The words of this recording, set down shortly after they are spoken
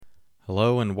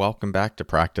Hello and welcome back to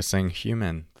Practicing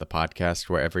Human, the podcast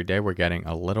where every day we're getting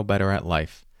a little better at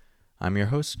life. I'm your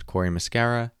host, Corey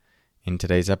Mascara. In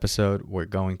today's episode, we're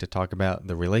going to talk about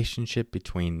the relationship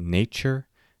between nature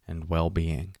and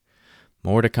well-being.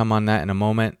 More to come on that in a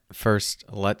moment. First,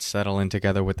 let's settle in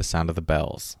together with the sound of the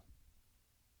bells.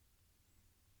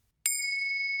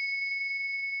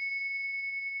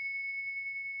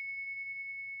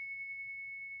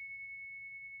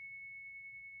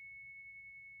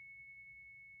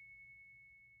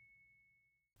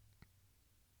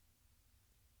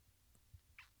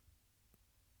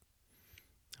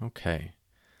 Okay,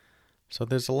 so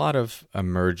there's a lot of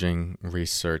emerging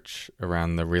research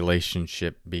around the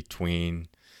relationship between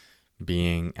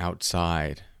being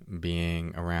outside,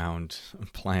 being around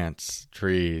plants,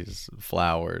 trees,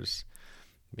 flowers,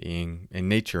 being in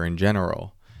nature in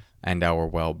general, and our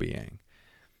well-being.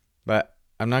 But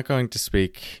I'm not going to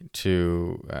speak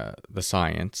to the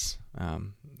science.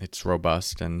 It's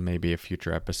robust, and maybe a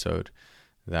future episode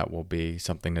that will be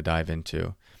something to dive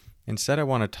into. Instead, I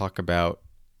want to talk about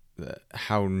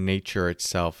how nature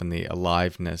itself and the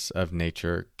aliveness of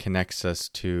nature connects us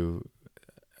to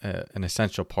an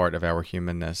essential part of our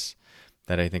humanness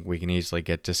that I think we can easily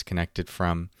get disconnected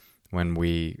from when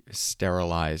we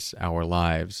sterilize our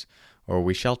lives or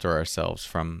we shelter ourselves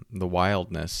from the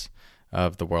wildness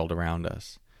of the world around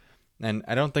us. And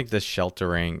I don't think this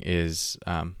sheltering is,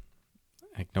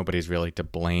 nobody's really to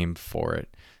blame for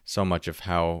it. So much of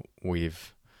how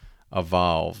we've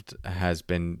evolved has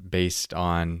been based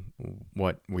on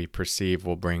what we perceive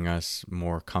will bring us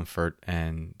more comfort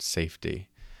and safety.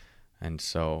 And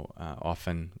so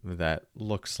often that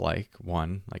looks like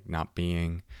not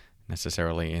being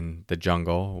necessarily in the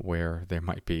jungle where there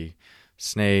might be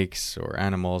snakes or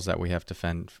animals that we have to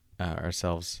fend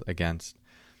ourselves against.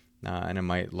 And it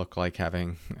might look like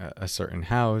having a certain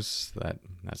house that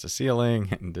has a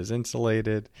ceiling and is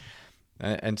insulated.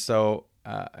 And so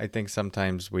I think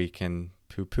sometimes we can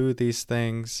poo-poo these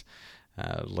things,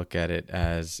 look at it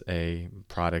as a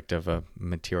product of a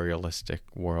materialistic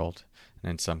world,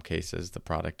 and in some cases the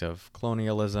product of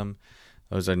colonialism.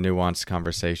 Those are nuanced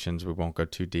conversations. We won't go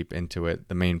too deep into it.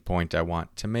 The main point I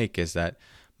want to make is that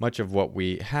much of what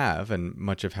we have and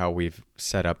much of how we've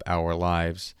set up our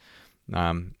lives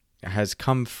has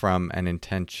come from an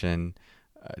intention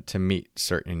to meet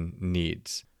certain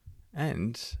needs.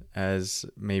 And as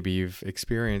maybe you've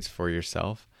experienced for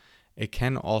yourself, it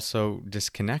can also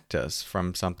disconnect us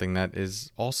from something that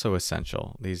is also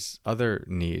essential, these other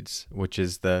needs, which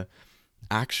is the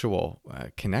actual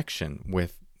connection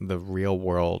with the real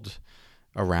world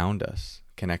around us,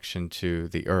 connection to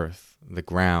the earth, the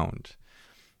ground,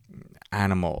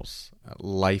 animals,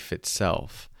 life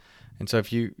itself. And so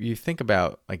if you think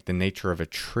about like the nature of a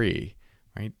tree,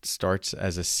 right, starts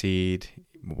as a seed,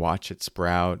 watch it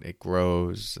sprout, it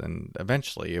grows, and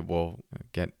eventually it will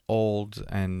get old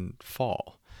and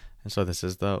fall. And so this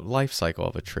is the life cycle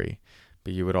of a tree.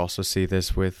 But you would also see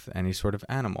this with any sort of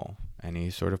animal,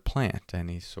 any sort of plant,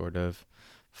 any sort of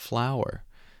flower.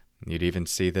 You'd even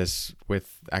see this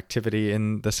with activity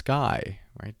in the sky,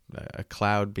 right? A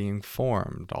cloud being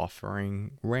formed,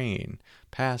 offering rain,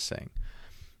 passing.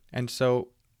 And so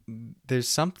there's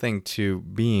something to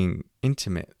being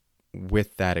intimate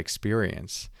with that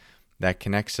experience that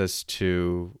connects us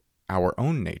to our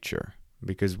own nature,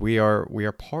 because we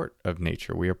are part of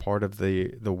nature. We are part of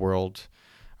the world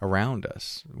around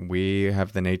us. We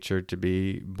have the nature to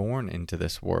be born into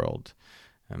this world,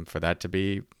 and for that to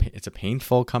be, it's a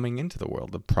painful coming into the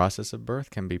world. The process of birth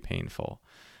can be painful,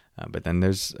 but then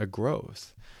there's a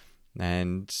growth,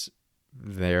 and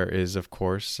there is, of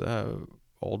course,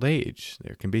 old age.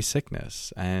 There can be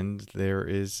sickness, and there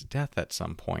is death at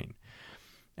some point.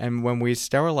 And when we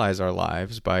sterilize our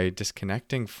lives by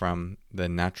disconnecting from the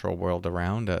natural world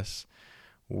around us,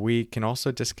 we can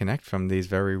also disconnect from these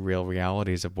very real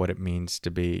realities of what it means to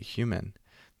be human.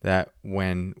 That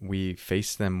when we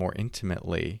face them more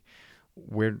intimately,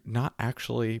 we're not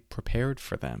actually prepared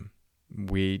for them.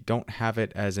 We don't have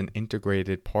it as an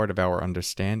integrated part of our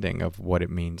understanding of what it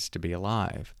means to be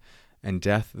alive. And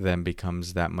death then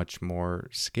becomes that much more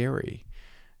scary.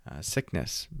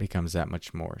 Sickness becomes that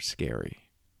much more scary.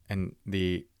 And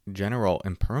the general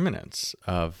impermanence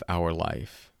of our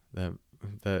life, the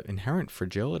inherent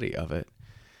fragility of it,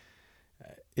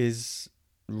 is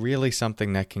really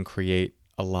something that can create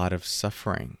a lot of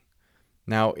suffering.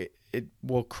 Now, it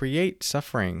will create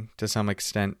suffering to some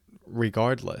extent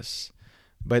regardless,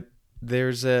 but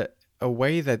there's a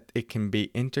way that it can be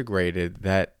integrated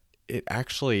that it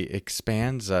actually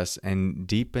expands us and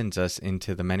deepens us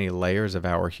into the many layers of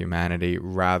our humanity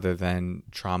rather than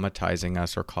traumatizing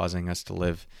us or causing us to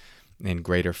live in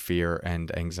greater fear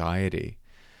and anxiety.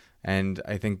 And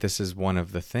I think this is one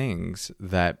of the things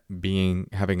that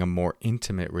having a more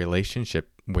intimate relationship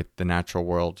with the natural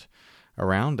world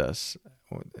around us,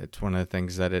 it's one of the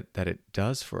things that it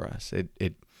does for us.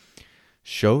 It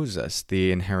shows us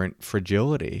the inherent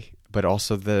fragility, but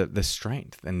also the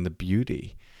strength and the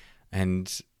beauty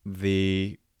and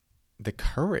the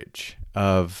courage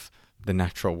of the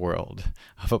natural world,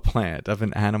 of a plant, of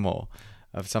an animal,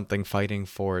 of something fighting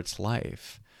for its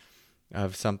life,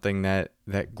 of something that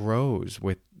grows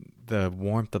with the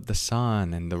warmth of the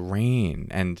sun and the rain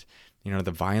and,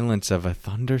 the violence of a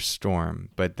thunderstorm,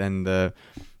 but then the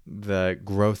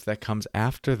growth that comes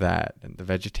after that, and the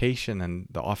vegetation and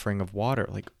the offering of water.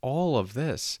 Like all of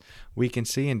this we can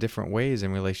see in different ways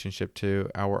in relationship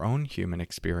to our own human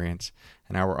experience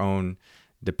and our own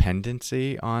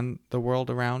dependency on the world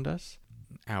around us,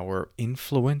 our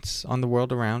influence on the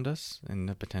world around us in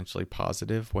a potentially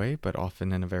positive way, but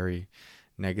often in a very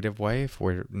negative way if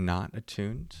we're not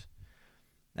attuned,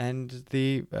 and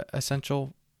the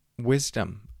essential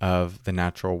wisdom of the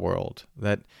natural world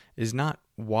that is not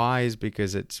wise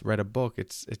because it's read a book.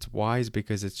 It's wise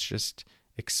because it's just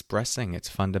expressing its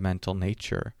fundamental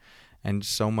nature. And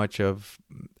so much of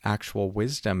actual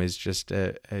wisdom is just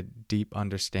a deep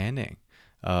understanding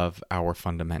of our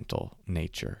fundamental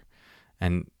nature,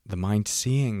 and the mind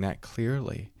seeing that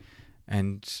clearly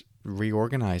and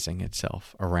reorganizing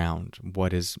itself around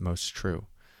what is most true.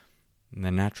 And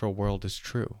the natural world is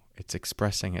true. It's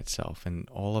expressing itself in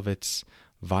all of its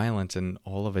violence and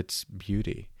all of its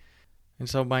beauty. And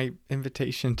so my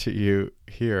invitation to you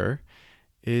here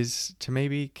is to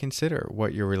maybe consider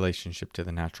what your relationship to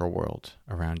the natural world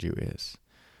around you is.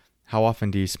 How often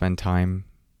do you spend time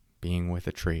being with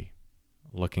a tree,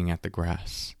 looking at the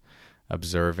grass,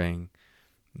 observing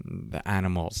the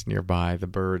animals nearby, the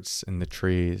birds in the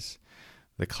trees,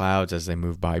 the clouds as they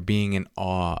move by, being in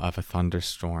awe of a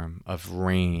thunderstorm, of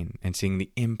rain, and seeing the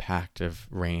impact of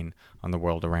rain on the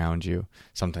world around you,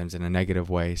 sometimes in a negative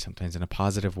way, sometimes in a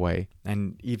positive way,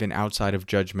 and even outside of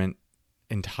judgment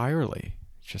entirely.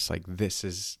 Just like this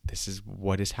is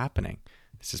what is happening.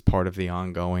 This is part of the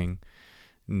ongoing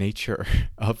nature,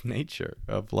 of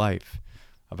life,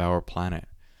 of our planet.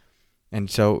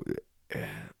 And so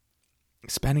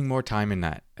spending more time in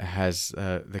that has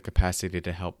the capacity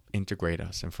to help integrate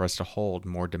us and for us to hold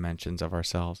more dimensions of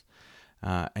ourselves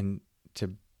and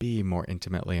to be more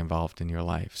intimately involved in your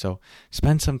life. So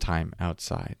spend some time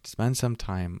outside. Spend some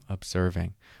time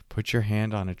observing. Put your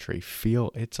hand on a tree.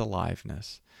 Feel its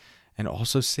aliveness. And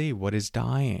also see what is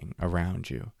dying around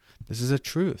you. This is a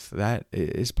truth that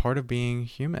is part of being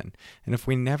human. And if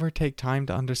we never take time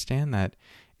to understand that,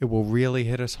 it will really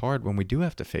hit us hard when we do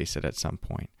have to face it at some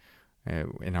point.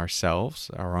 In ourselves,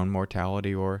 our own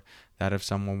mortality, or that of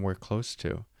someone we're close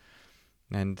to.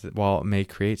 And while it may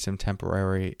create some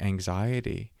temporary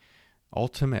anxiety,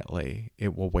 ultimately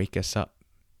it will wake us up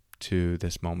to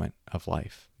this moment of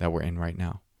life that we're in right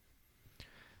now.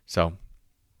 So,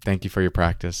 thank you for your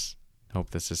practice.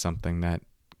 Hope this is something that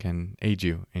can aid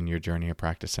you in your journey of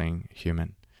practicing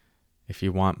human. If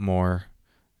you want more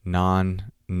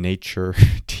non-nature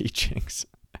teachings,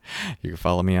 you can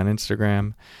follow me on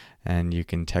Instagram. And you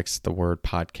can text the word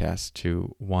podcast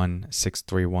to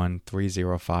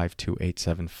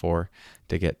 1-631-305-2874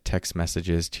 to get text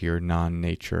messages to your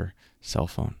non-nature cell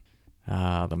phone.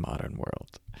 The modern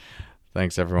world.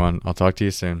 Thanks, everyone. I'll talk to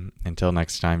you soon. Until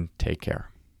next time, take care.